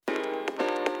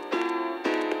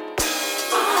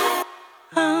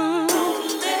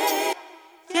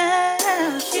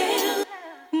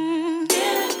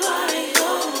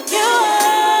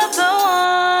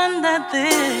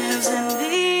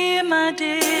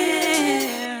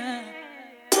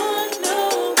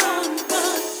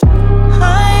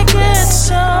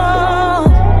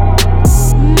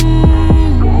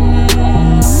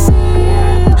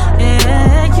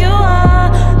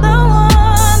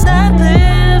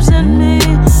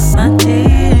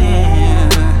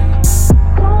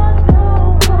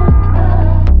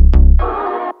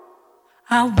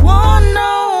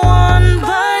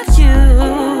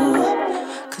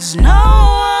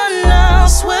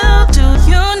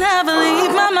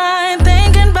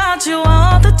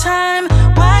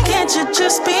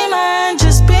just be mine,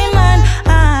 just be mine.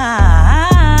 I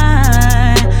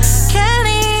can't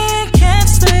eat, can't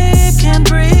sleep, can't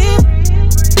breathe.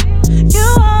 You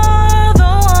are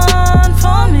the one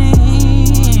for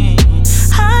me.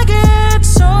 I get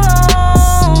so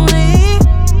lonely.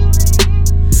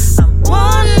 I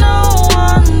want no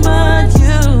one but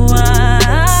you.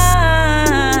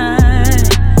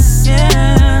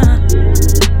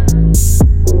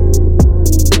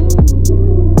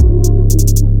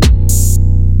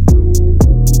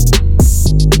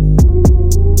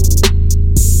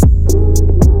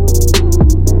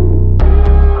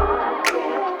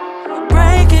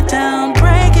 Break it down,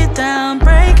 break it down,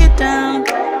 break it down.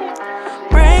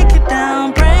 Break it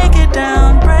down, break it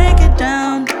down, break it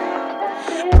down.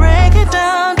 Break it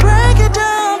down, break it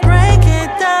down, break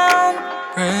it down.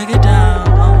 Break it down.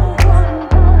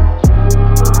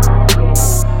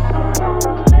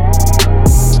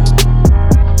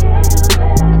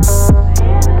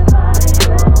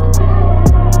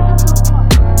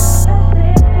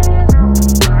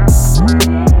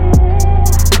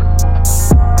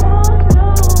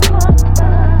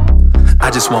 I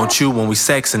just want you when we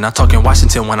sexin'. I talk in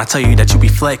Washington when I tell you that you be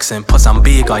flexin'. Plus I'm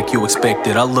big like you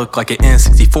expected. I look like an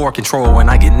N64 controller when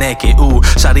I get naked. Ooh,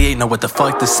 shawty ain't know what the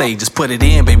fuck to say. Just put it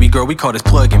in, baby girl, we call this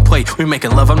plug and play. We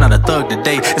making love, I'm not a thug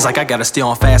today. It's like I gotta stay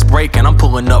on fast break and I'm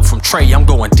pulling up from Trey, I'm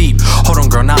going deep. Hold on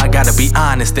girl, now I gotta be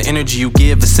honest. The energy you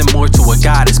give is similar to a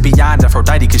goddess. Beyond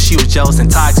Aphrodite, cause she was jealous and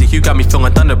toxic. You got me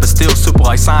feeling thunder, but still super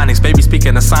like Sonics. Baby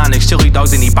speaking of Sonics, chili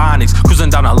dogs and ebonics.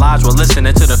 Cruising down the lodge, we're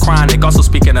listening to the Chronic. Also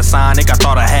speaking of Sonic, I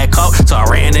thought I had cup, so I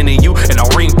ran into you and a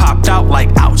ring popped out like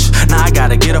ouch. Now I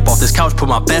gotta get up off this couch, put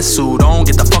my best suit on,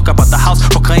 get the fuck up out the house,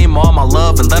 proclaim all my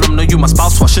love and let them know you my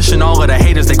spouse. While shushing all of the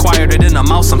haters, they quieted in the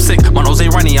mouse. I'm sick, my nose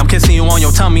ain't runny, I'm kissing you on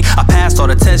your tummy. I passed all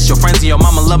the tests, your friends and your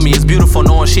mama love me. It's beautiful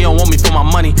knowing she don't want me for my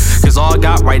money, cause all I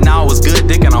got right now is good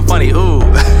dick and I'm funny, ooh.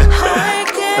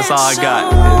 That's all I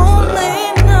got is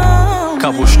a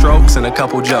couple strokes and a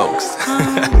couple jokes.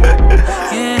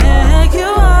 Yeah, you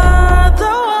are the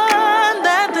one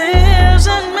that lives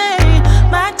in me,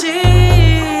 my dear.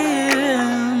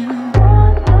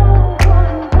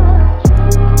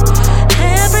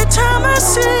 Every time I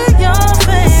see your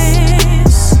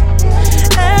face,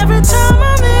 every time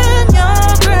I'm in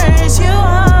your grace, you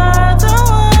are the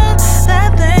one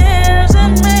that lives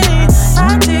in me,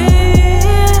 my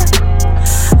dear.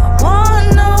 I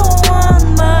want no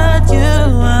one but you.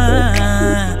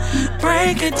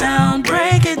 Break it down,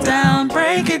 break it down,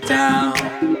 break it down.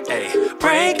 Hey,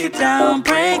 Break it down,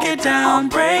 break it down,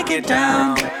 break it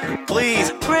down.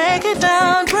 please. Break it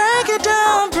down, break it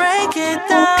down, break it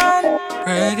down.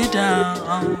 Break it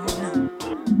down.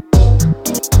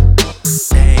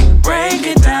 Hey, Break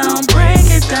it down, break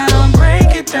it down,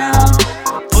 break it down.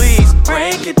 please.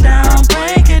 Break it down,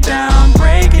 break it down,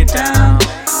 break it down.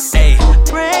 Hey,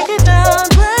 Break it down,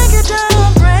 break it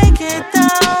down, break it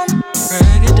down.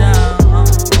 Break it down.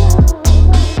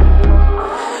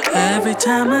 Every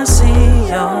time I see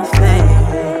your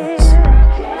face,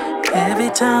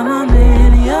 every time I'm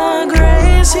in your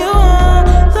grace, you are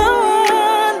the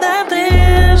one that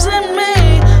lives in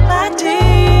me, my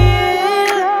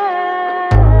dear.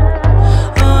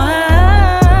 Oh,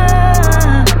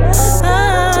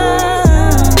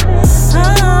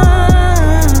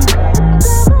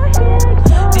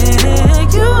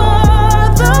 yeah, you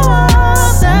are the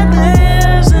one that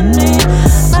lives in me,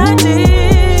 my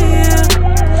dear.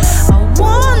 I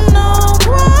want no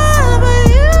one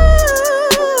but you.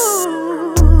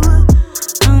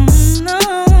 No.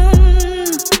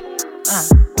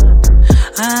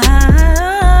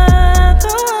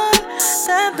 The one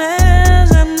that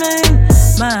lives in me,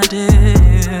 my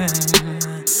dear.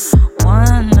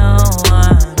 Want no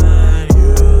one but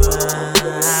you.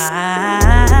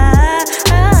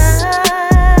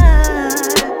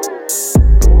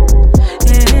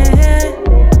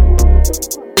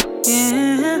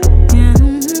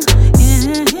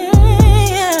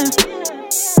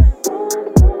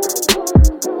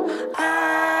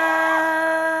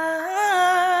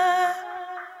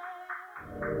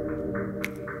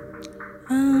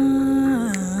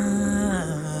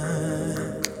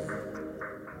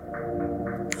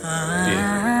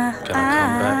 yeah. Can I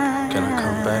come back? Can I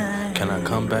come back? Can I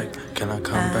come back? Can I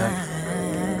come back?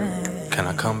 Can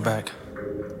I come back?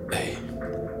 Hey.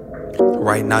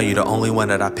 Right right now, you're the only one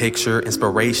that I picture.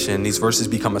 Inspiration, these verses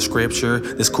become a scripture.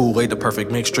 This Kool-Aid, the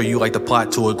perfect mixture. You like the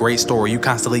plot to a great story. You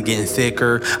constantly getting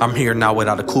thicker. I'm here now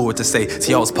without a clue what to say.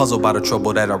 See, I was puzzled by the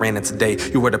trouble that I ran into today.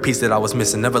 You were the piece that I was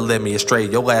missing, never led me astray.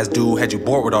 Your last dude had you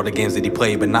bored with all the games that he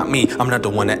played, but not me. I'm not the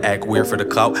one that act weird for the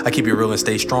clout. I keep it real and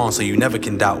stay strong, so you never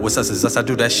can doubt. What's us is us. I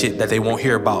do that shit that they won't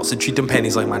hear about. So treat them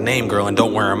panties like my name, girl, and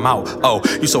don't wear them out. Oh,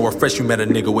 you so refreshed, you met a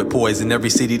nigga with poise. In every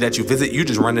city that you visit, you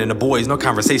just run into boys. No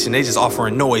conversation, they just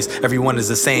offering noise. Everyone is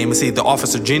the same. It's either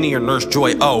Officer Jenny or Nurse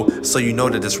Joy. Oh, so you know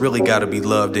that it's really gotta be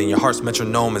loved, and your heart's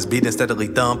metronome is beating steadily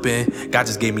thumping. God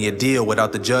just gave me a deal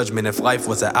without the judgment. If life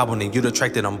was an album and you the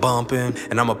track that I'm bumping,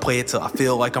 and I'ma play it till I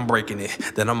feel like I'm breaking it.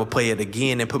 Then I'ma play it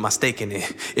again and put my stake in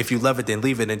it. If you love it, then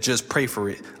leave it and just pray for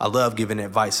it. I love giving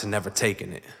advice and never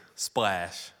taking it.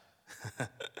 Splash.